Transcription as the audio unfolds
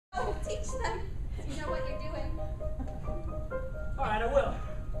teach them. You know what you're doing. All right, I will.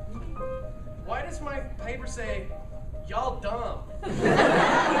 Why does my paper say, y'all dumb?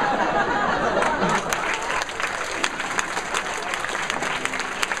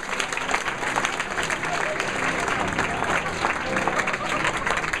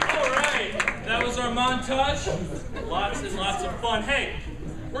 Our montage, lots and lots of fun. Hey,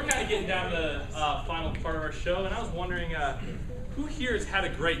 we're kind of getting down to the final part of our show, and I was wondering who here has had a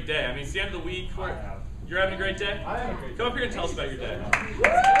great day? I mean, it's the end of the week. You're having a great day? I have a great day. Come up here and tell us about your day.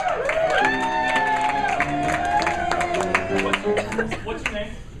 What's your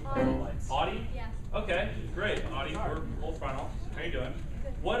name? Audie? Yeah. Okay, great. Audie, we're old Frontal. How you doing?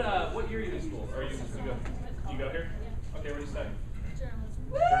 What year are you in school? Or do you go here? Yeah. Okay, what are you studying? Journalism.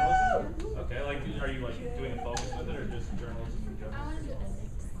 Journalism? Okay, are you doing a focus with it or just journalism in general? I want to do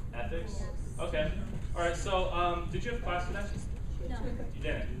ethics. Ethics? Yes. Okay. All right, so did you have class today? No. You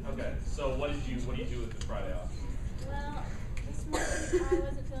didn't? Okay. So what do you do with the Friday off? Well, this morning I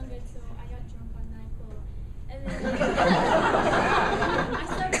wasn't feeling good, so I got drunk on NyQuil. And then I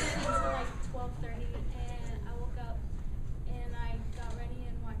slept in until like 12:30, and I woke up and I got ready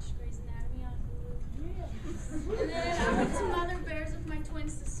and watched Grey's Anatomy on Hulu. Yeah. And then I went to Mother Bears with my twin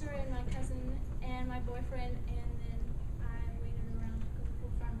sister and my cousin and my boyfriend, and then I waited around to go to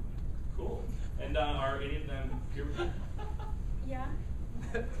Cool Farm. Cool. And are any of them here with you? Yeah.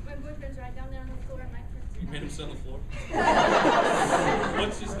 My boyfriend's right down there on the floor at my friend's You house. made him sit on the floor?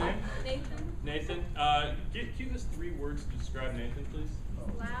 What's his name? Nathan. Nathan. Give us 3 words to describe Nathan, please.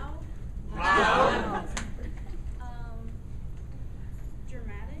 Loud. Loud.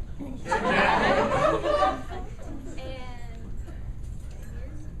 Dramatic.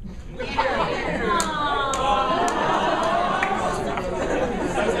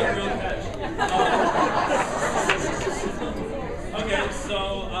 Sounds like a real catch. Okay, so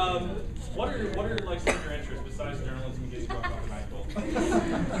what are like some of your interests besides journalism and getting drunk on NyQuil?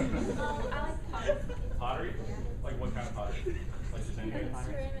 I like pottery. Pottery? Like what kind of pottery? Like just any kind of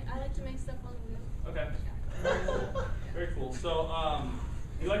pottery? Ceramic. I like to make stuff on the wheel. Okay. Very cool. So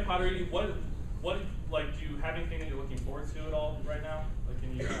you like pottery? What like do you have anything that you're looking forward to at all right now? Like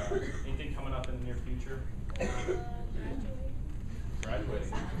anything coming up in the near future?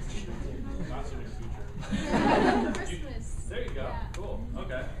 Graduating. Not so near future. Christmas. There you go. Yeah. Cool.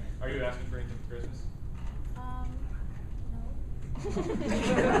 Okay. Are you asking for anything for Christmas? No.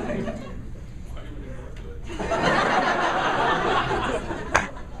 Why are you looking forward to it?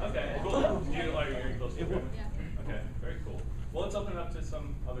 Okay, cool. Are you close to your family? Yeah. Okay, very cool. Well, let's open it up to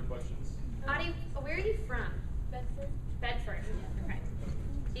some other questions. Audie, where are you from? Bedford. Bedford. Yeah. Okay.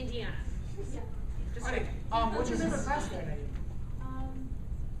 Indiana. Yeah. Just Audie, what's your favorite class there?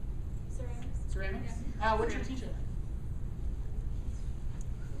 Ceramics. Ceramics? Yeah. What's your teacher?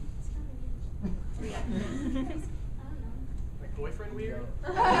 It's kind of weird. I don't know. Like boyfriend weird?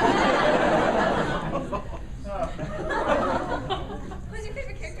 Who's your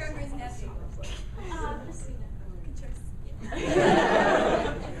favorite character on Grey's Anatomy? Christina. Good choice.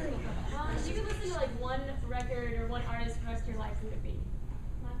 If you could listen to like one record or one artist for the rest of your life, who would it be?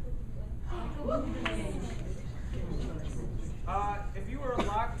 If you were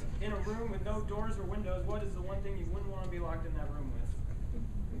locked in a room with no doors or windows, what is the one thing you wouldn't want to be locked in that room with?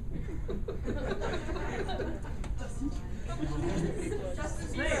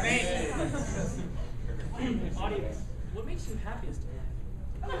 Audience, what makes you happiest in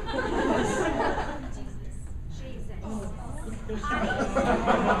life? Jesus.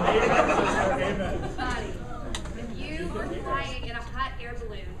 Amen. If you were flying in a hot air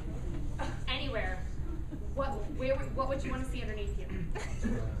balloon anywhere, what would you want to see underneath you?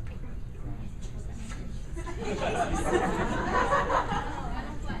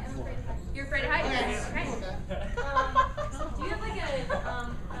 You're afraid of heights? Okay. Do you have like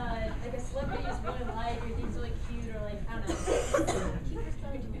a celebrity who's really like, or you think is really cute, or like, I don't know?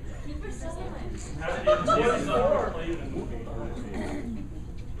 Kiefer Sutherland. How did you play in a movie?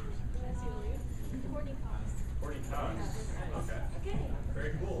 Courtney Cox. Okay.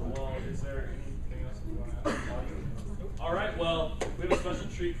 Very cool. Well, is there anything else you want to ask? All right. Well, we have a special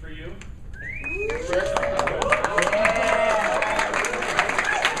treat for you.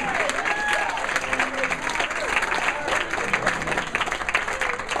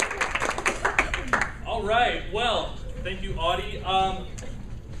 All right. Well, thank you, Audie.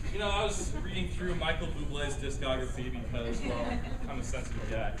 You know, I was reading through Michael Bublé's discography because, well, I'm a sensitive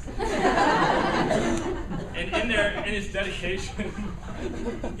guy. And in his dedication,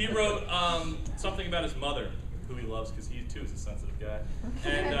 he wrote something about his mother, who he loves because he too is a sensitive guy.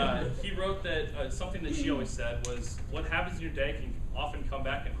 And he wrote that something that she always said was, "What happens in your day can often come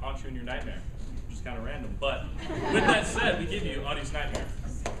back and haunt haunt you in your nightmare. Just kind of random. But with that said, we give you Audie's Nightmare.